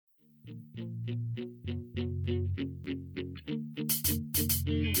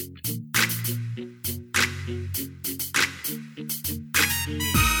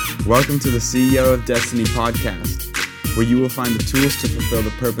Welcome to the CEO of Destiny podcast, where you will find the tools to fulfill the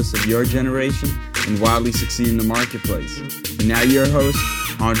purpose of your generation and wildly succeed in the marketplace. And now your host,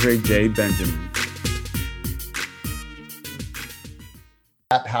 Andre J. Benjamin.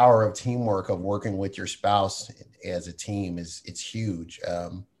 That power of teamwork, of working with your spouse as a team, it's huge.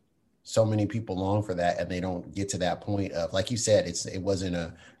 So many people long for that, and they don't get to that point of, like you said,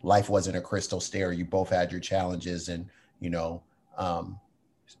 life wasn't a crystal stair. You both had your challenges, and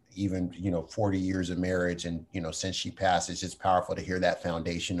even 40 years of marriage, and since she passed, it's just powerful to hear that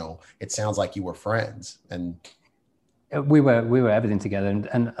foundational. It sounds like you were friends, and we were everything together,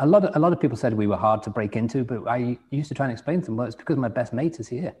 and a lot of people said we were hard to break into, but I used to try and explain to them, well, it's because my best mate is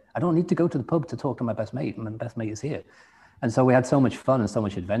here. I don't need to go to the pub to talk to my best mate. My best mate is here. And so we had so much fun and so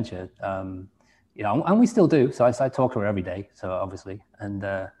much adventure, and we still do. So I talk to her every day, so obviously, and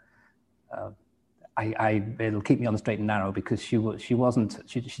it'll keep me on the straight and narrow, because she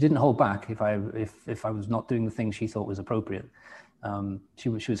didn't hold back if I was not doing the things she thought was appropriate. She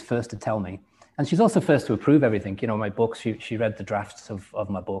was first to tell me, and she's also first to approve everything. My books, she read the drafts of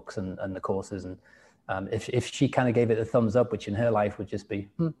my books and the courses, and if she kind of gave it a thumbs up, which in her life would just be,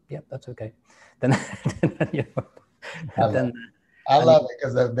 yeah, that's okay, then I love it,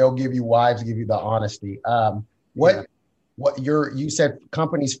 because they'll give you the honesty. You said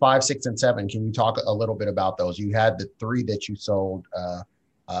companies 5, 6, and 7. Can you talk a little bit about those? You had the 3 that you sold.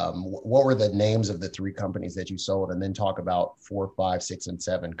 What were the names of the 3 companies that you sold? And then talk about 4, 5, 6, and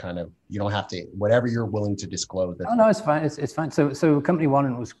 7. Kind of, you don't have to, whatever you're willing to disclose. Oh no, it's fine. It's fine. So company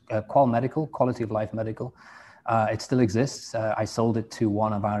 1 was Qual Medical, Quality of Life Medical. It still exists. I sold it to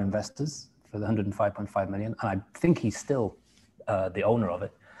one of our investors for the 105.5 million, and I think he's still the owner of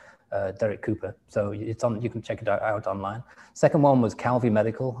it, Derek Cooper. So it's on. You can check it out online. Second one was Calvi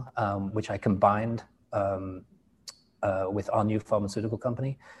Medical, which I combined with our new pharmaceutical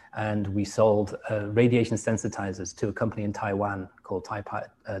company, and we sold radiation sensitizers to a company in Taiwan called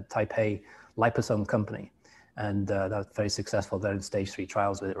Taipei Liposome Company, and that's very successful. They're in stage 3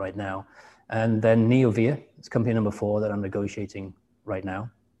 trials with it right now. And then Neovia, it's company number 4 that I'm negotiating right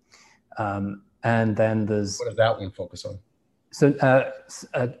now. And then there's... What does that one focus on? So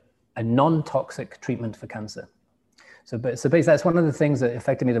a non-toxic treatment for cancer. So basically, that's one of the things that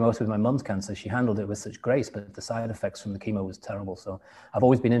affected me the most with my mum's cancer. She handled it with such grace, but the side effects from the chemo was terrible. So I've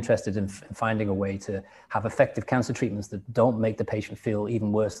always been interested in finding a way to have effective cancer treatments that don't make the patient feel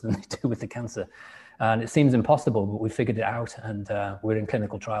even worse than they do with the cancer. And it seems impossible, but we figured it out, and we're in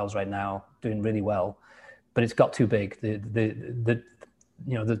clinical trials right now, doing really well. But it's got too big.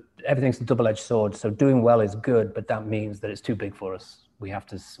 Everything's a double-edged sword. So doing well is good, but that means that it's too big for us. We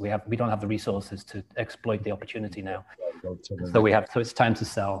don't have the resources to exploit the opportunity now. So it's time to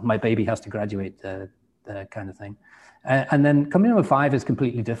sell. My baby has to graduate, kind of thing. And then company number 5 is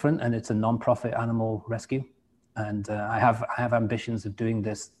completely different, and it's a non-profit animal rescue. And I have ambitions of doing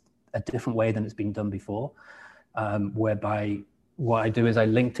this a different way than it's been done before, whereby what I do is I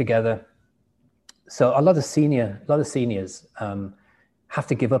link together. So a lot of seniors have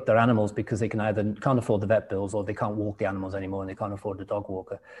to give up their animals because they can't afford the vet bills, or they can't walk the animals anymore, and they can't afford the dog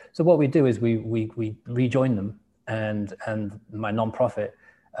walker. So what we do is we rejoin them, and my nonprofit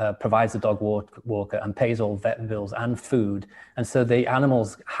provides the dog walker and pays all vet bills and food. And so the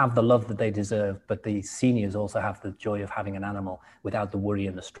animals have the love that they deserve, but the seniors also have the joy of having an animal without the worry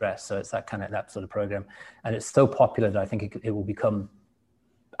and the stress. So it's that sort of program. And it's so popular that I think it will become,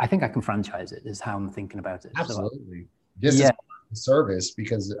 I think I can franchise it, is how I'm thinking about it. Absolutely. Is service,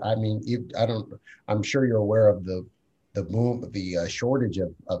 because I'm sure you're aware of the shortage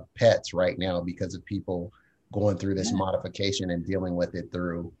of pets right now, because of people going through this modification and dealing with it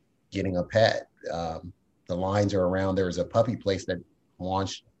through getting a pet. The lines are around. There's a puppy place that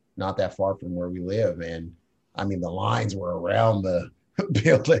launched not that far from where we live, and the lines were around the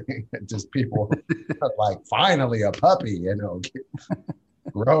building. Just people like, finally a puppy,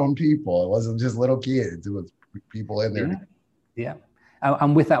 grown people. It wasn't just little kids. It was people in there. Yeah.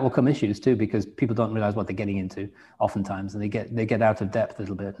 And with that will come issues too, because people don't realize what they're getting into oftentimes, and they get out of depth a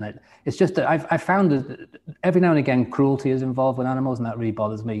little bit. And it's just that I've found that every now and again cruelty is involved with animals, and that really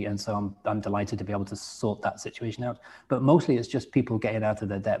bothers me. And so I'm delighted to be able to sort that situation out. But mostly it's just people getting out of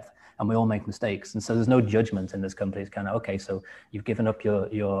their depth, and we all make mistakes. And so there's no judgment in this company. It's kind of, okay, so you've given up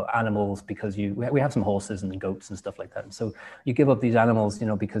your animals because we have some horses and goats and stuff like that. And so you give up these animals,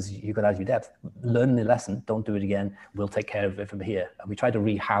 because you got out of your depth. Learn the lesson. Don't do it again. We'll take care of it from here. And we try to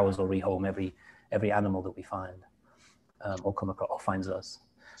rehouse or rehome every animal that we find, or come across or finds us.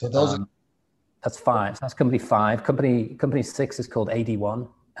 So those that's 5. So that's company 5. Company 6 is called AD1,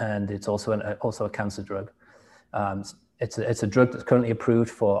 and it's also a cancer drug. It's a drug that's currently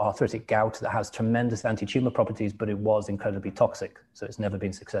approved for arthritic gout that has tremendous anti-tumor properties, but it was incredibly toxic, so it's never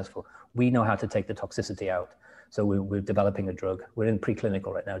been successful. We know how to take the toxicity out, so we're developing a drug. We're in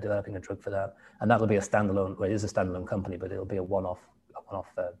preclinical right now, developing a drug for that, and that'll be a standalone. Well, it is a standalone company, but it'll be a one-off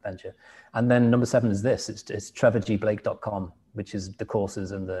venture. And then number 7 is this. It's trevorgblake.com, which is the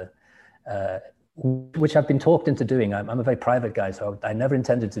courses and the which I've been talked into doing. I'm a very private guy, so I never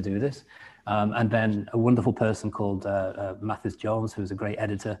intended to do this. And then a wonderful person called Mathis Jones, who's a great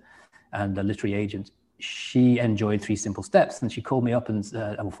editor and a literary agent, she enjoyed 3 Simple Steps, and she called me up and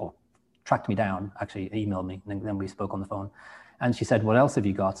tracked me down, actually emailed me, and then we spoke on the phone. And she said, what else have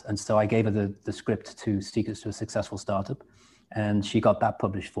you got? And so I gave her the script to Secrets to a Successful Startup, and she got that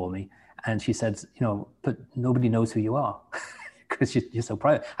published for me. And she said, but nobody knows who you are because you're so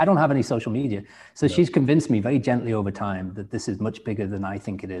private. I don't have any social media. So she's convinced me very gently over time that this is much bigger than I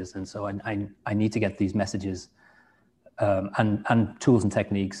think it is. And so I need to get these messages and tools and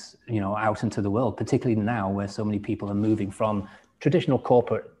techniques, out into the world, particularly now where so many people are moving from traditional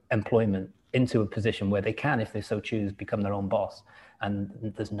corporate employment into a position where they can, if they so choose, become their own boss. And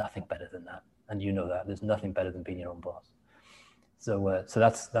there's nothing better than that. And you know that. There's nothing better than being your own boss. So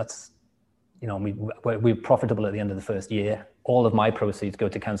that's we're profitable at the end of the first year. All of my proceeds go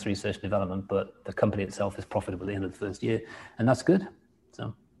to cancer research and development, but the company itself is profitable at the end of the first year, and that's good.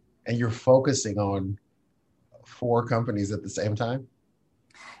 So, and you're focusing on 4 companies at the same time.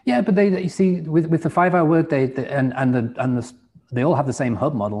 Yeah, but you see, with the 5-hour workday, they all have the same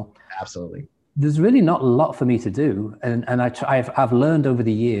hub model. Absolutely. There's really not a lot for me to do, and I've learned over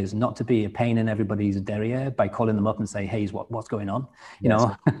the years not to be a pain in everybody's derriere by calling them up and say, "Hey, what's going on?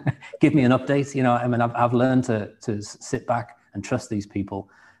 Give me an update." I've learned to sit back and trust these people,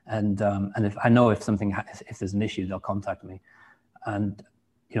 and if I know if there's an issue, they'll contact me, and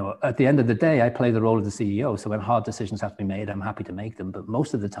at the end of the day, I play the role of the CEO. So when hard decisions have to be made, I'm happy to make them. But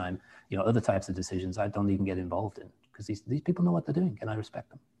most of the time, other types of decisions I don't even get involved in because these people know what they're doing, and I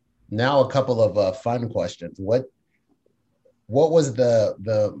respect them. Now, a couple of fun questions. What was the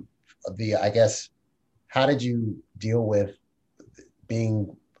I guess, how did you deal with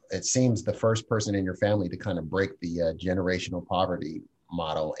being, it seems, the first person in your family to kind of break the generational poverty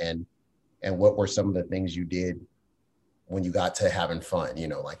model, and what were some of the things you did when you got to having fun,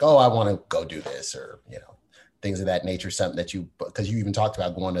 like, oh, I want to go do this, or, things of that nature, something that because you even talked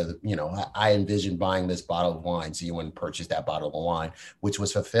about going to I envisioned buying this bottle of wine. So you went and purchased that bottle of wine, which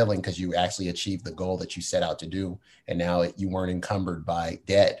was fulfilling because you actually achieved the goal that you set out to do. And now you weren't encumbered by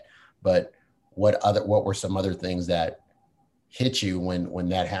debt. But what were some other things that hit you when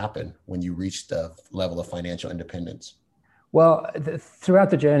that happened, when you reached the level of financial independence? Well,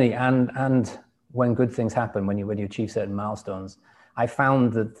 throughout the journey and when good things happen, when you achieve certain milestones, I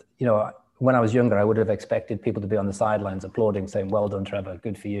found that, when I was younger, I would have expected people to be on the sidelines applauding, saying, "Well done, Trevor,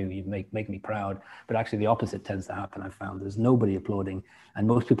 good for you, you make me proud." But actually the opposite tends to happen. I've found there's nobody applauding, and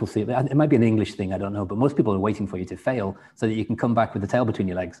most people see it might be an English thing, I don't know, but most people are waiting for you to fail so that you can come back with the tail between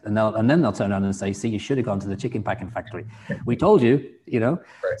your legs, and then they'll turn around and say, "See, you should have gone to the chicken packing factory. We told you." Right.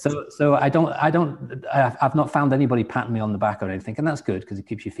 So I've not found anybody patting me on the back or anything, and that's good because it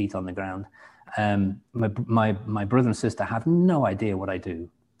keeps your feet on the ground. My brother and sister have no idea what I do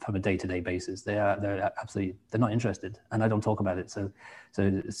from a day-to-day basis. They're not interested, and I don't talk about it. So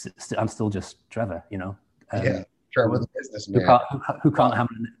I'm still just Trevor, Trevor, the businessman who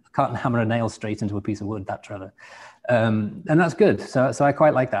can't hammer a nail straight into a piece of wood. That Trevor, and that's good. So I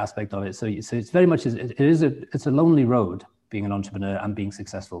quite like that aspect of it. So it's very much it's a lonely road being an entrepreneur and being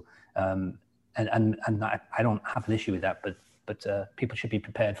successful, and I don't have an issue with that, but people should be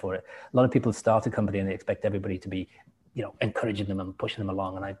prepared for it. A lot of people start a company and they expect everybody to be encouraging them and pushing them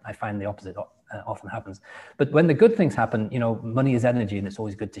along. And I find the opposite often happens. But when the good things happen, money is energy, and it's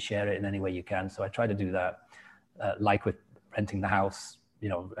always good to share it in any way you can. So I try to do that, like with renting the house.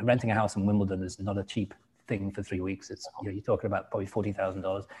 Renting a house in Wimbledon is not a cheap thing for 3 weeks. It's, you're talking about probably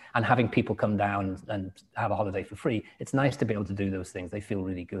 $40,000, and having people come down and have a holiday for free. It's nice to be able to do those things. They feel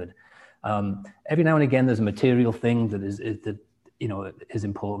really good. Every now and again, there's a material thing that is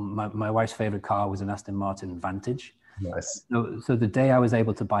important. My wife's favorite car was an Aston Martin Vantage. Nice. So the day I was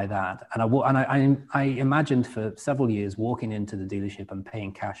able to buy that, and I imagined for several years walking into the dealership and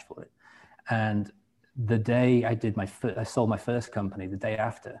paying cash for it. And the day I sold my first company, the day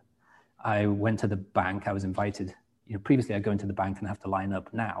after, I went to the bank. I was invited. Previously I'd go into the bank and have to line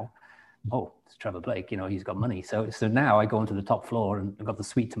up. Now, oh, it's Trevor Blake. He's got money. So now I go onto the top floor and I've got the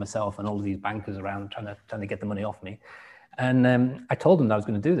suite to myself and all of these bankers around trying to get the money off me. And I told them that I was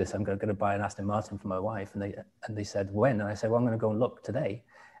going to do this. I'm going to buy an Aston Martin for my wife. And they said, when? And I said, well, I'm going to go and look today.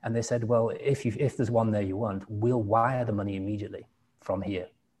 And they said, well, if there's one there you want, we'll wire the money immediately from here,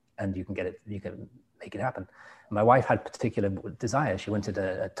 and you can make it happen. And my wife had particular desire. She wanted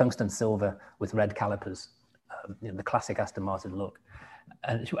a tungsten silver with red calipers, the classic Aston Martin look.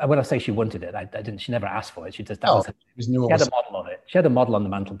 And when I say she wanted it, I didn't. She never asked for it. She just she had a model of it. She had a model on the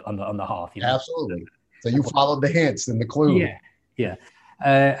mantle on the hearth. Absolutely. So you followed the hints and the clue. Yeah.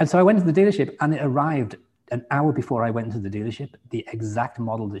 And so I went to the dealership, and it arrived an hour before I went into the dealership. The exact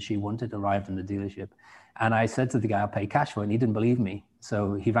model that she wanted arrived in the dealership. And I said to the guy, I'll pay cash for it. And he didn't believe me.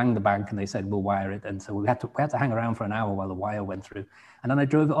 So he rang the bank and they said, we'll wire it. And so we had to hang around for an hour while the wire went through. And then I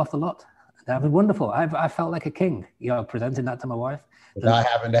drove it off the lot. That was wonderful. I felt like a king, presenting that to my wife. Without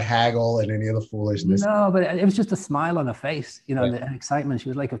having to haggle and any of the foolishness. No, but it was just a smile on her face, the excitement. She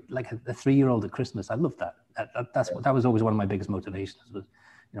was like a 3-year-old at Christmas. I loved that. That was always one of my biggest motivations was,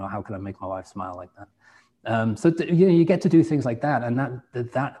 how can I make my wife smile like that? So you get to do things like that, and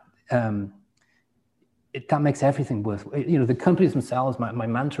that makes everything worth. The companies themselves. My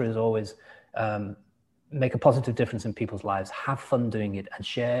mantra is always make a positive difference in people's lives. Have fun doing it, and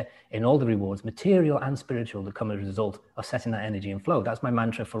share in all the rewards, material and spiritual, that come as a result of setting that energy and flow. That's my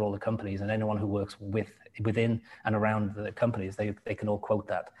mantra for all the companies, and anyone who works within and around the companies. They can all quote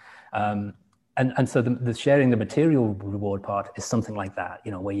that. And so the sharing the material reward part is something like that,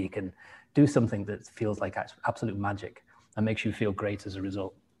 where you can do something that feels like absolute magic and makes you feel great as a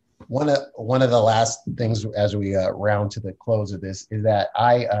result. One of the last things as we round to the close of this is that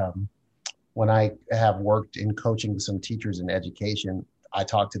when I have worked in coaching some teachers in education, I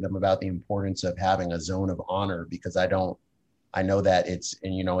talk to them about the importance of having a zone of honor, because I know that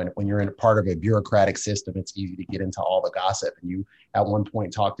and when you're in a part of a bureaucratic system, it's easy to get into all the gossip. And you at one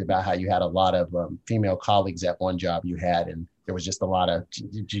point talked about how you had a lot of female colleagues at one job you had, and there was just a lot of,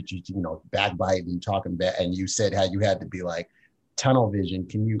 backbiting and talking back. And you said how you had to be like tunnel vision.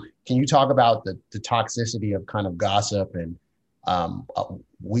 Can you talk about the toxicity of kind of gossip? And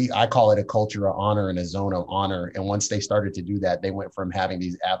I call it a culture of honor and a zone of honor. And once they started to do that, they went from having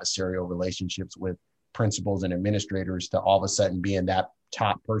these adversarial relationships with principals and administrators to all of a sudden being that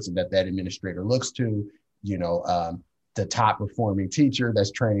top person that administrator looks to, the top performing teacher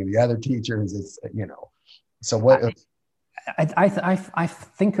that's training the other teachers. It's, so what? I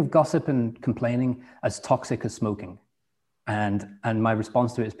think of gossip and complaining as toxic as smoking. And my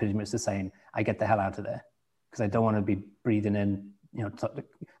response to it is pretty much the same. I get the hell out of there, because I don't want to be breathing in,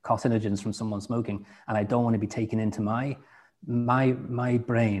 carcinogens from someone smoking. And I don't want to be taking into my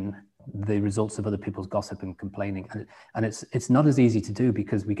brain the results of other people's gossip and complaining. And it's not as easy to do,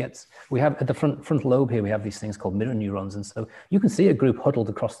 because we have at the front lobe here, we have these things called mirror neurons. And so you can see a group huddled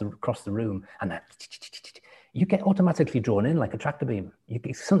across the room, and that you get automatically drawn in like a tractor beam. You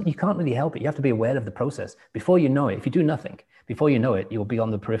can't really help it. You have to be aware of the process. Before you know it, if you do nothing, before you know it, you'll be on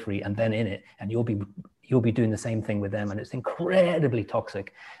the periphery and then in it, and you'll be doing the same thing with them. And it's incredibly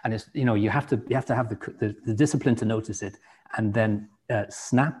toxic. And it's, you have to have the discipline to notice it, and then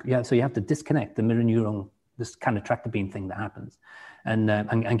snap. Yeah. So you have to disconnect the mirror neuron, this kind of tractor beam thing that happens, and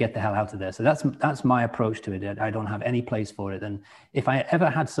get the hell out of there. So that's my approach to it. I don't have any place for it. And if I ever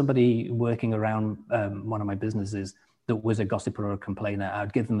had somebody working around one of my businesses that was a gossiper or a complainer,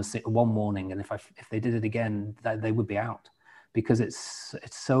 I'd give them one warning. And if they did it again, they would be out, because it's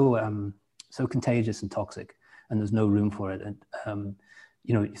so contagious and toxic, and there's no room for it. And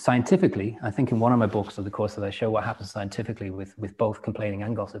scientifically, I think in one of my books or the course that I show what happens scientifically with both complaining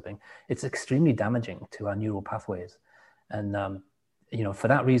and gossiping, it's extremely damaging to our neural pathways. And for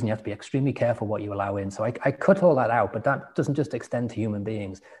that reason, you have to be extremely careful what you allow in. So I cut all that out, but that doesn't just extend to human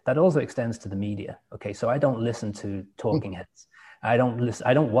beings. That also extends to the media. Okay, so I don't listen to talking heads. I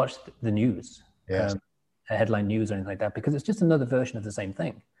don't watch the news, yes. Headline news or anything like that, because it's just another version of the same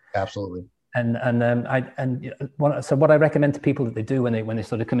thing. Absolutely. So what I recommend to people that they do when they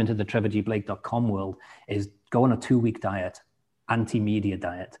sort of come into the TrevorGBlake.com world is go on a 2-week diet, anti-media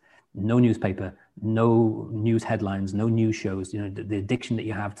diet. No newspaper, no news headlines, no news shows. The addiction that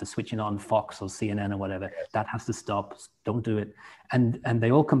you have to switching on Fox or CNN or whatever, that has to stop. Don't do it. And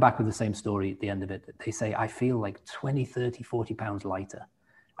they all come back with the same story at the end of it. They say, I feel like 20, 30, 40 pounds lighter.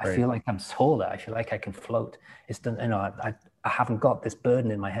 I feel like I'm taller. I feel like I can float. It's done. I haven't got this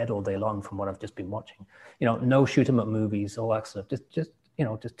burden in my head all day long from what I've just been watching. No shoot 'em up movies, all that stuff. Just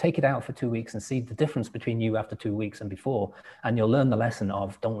take it out for 2 weeks and see the difference between you after 2 weeks and before, and you'll learn the lesson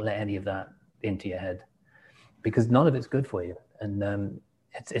of don't let any of that into your head, because none of it's good for you. And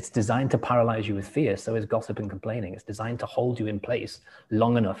it's designed to paralyze you with fear. So is gossip and complaining. It's designed to hold you in place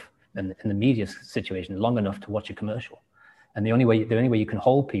long enough, and in the media situation, long enough to watch a commercial. And the only way you can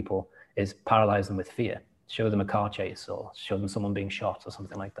hold people is paralyze them with fear. show them a car chase or show them someone being shot or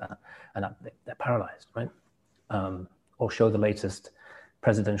something like that, and they're paralyzed, right? Or show the latest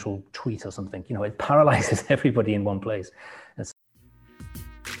presidential tweet or something. It paralyzes everybody in one place.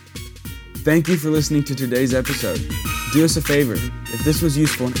 Thank you for listening to today's episode. Do us a favor. If this was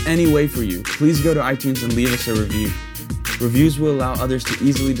useful in any way for you, please go to iTunes and leave us a review. Reviews will allow others to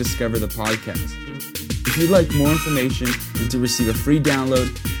easily discover the podcast. If you'd like more information and to receive a free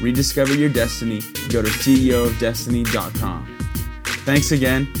download, Rediscover Your Destiny, go to ceoofdestiny.com. Thanks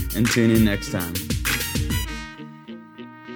again, and tune in next time.